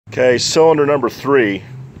Okay, cylinder number 3.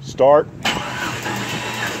 Start.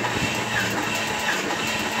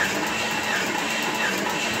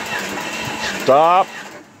 Stop.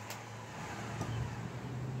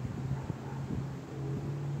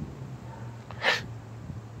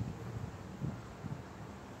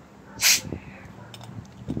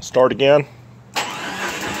 Start again.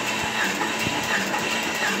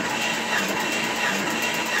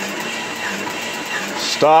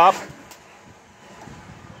 Stop.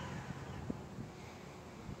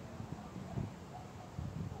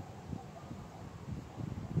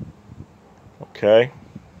 Okay.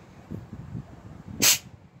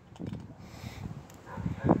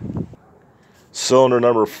 Cylinder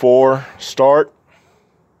number 4, start.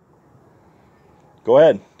 Go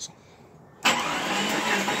ahead.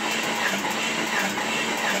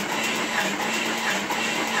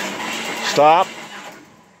 Stop.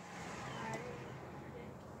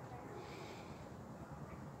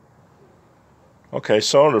 Okay,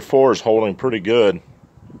 cylinder 4 is holding pretty good.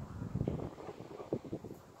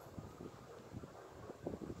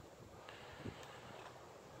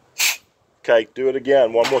 Okay, do it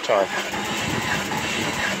again one more time.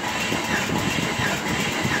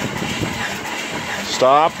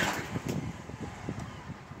 Stop.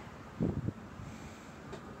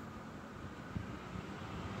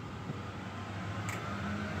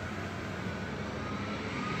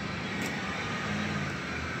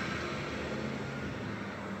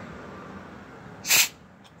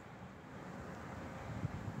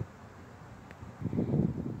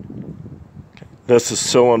 This is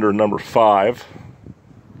cylinder number 5.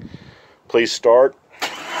 Please start.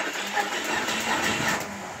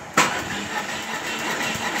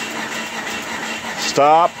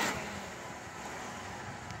 Stop.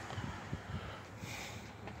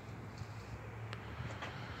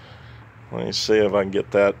 Let me see if I can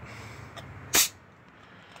get that.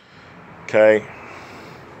 Okay.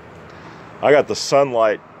 I got the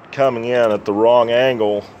sunlight coming in at the wrong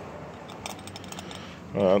angle.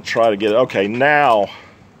 I'll try to get it. Okay, now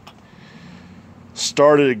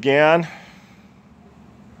start it again.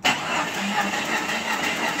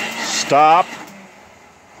 Stop.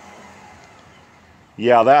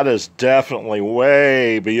 Yeah, that is definitely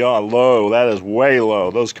way beyond low. That is way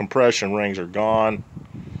low. Those compression rings are gone.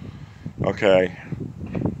 Okay.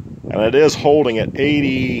 And it is holding at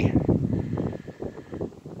 80,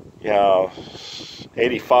 yeah,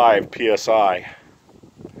 85 PSI.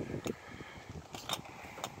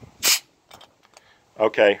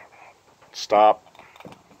 Okay, stop.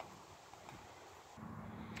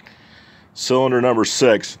 Cylinder number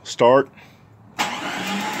 6, start.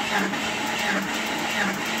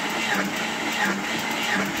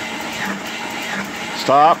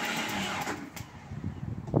 Stop.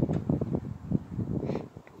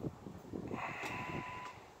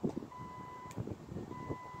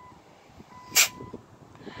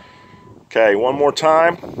 Okay, one more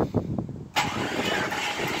time.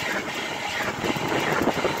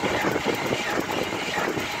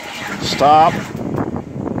 Stop.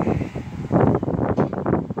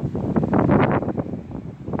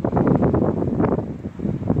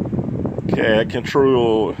 Okay,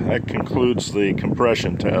 that concludes the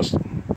compression test.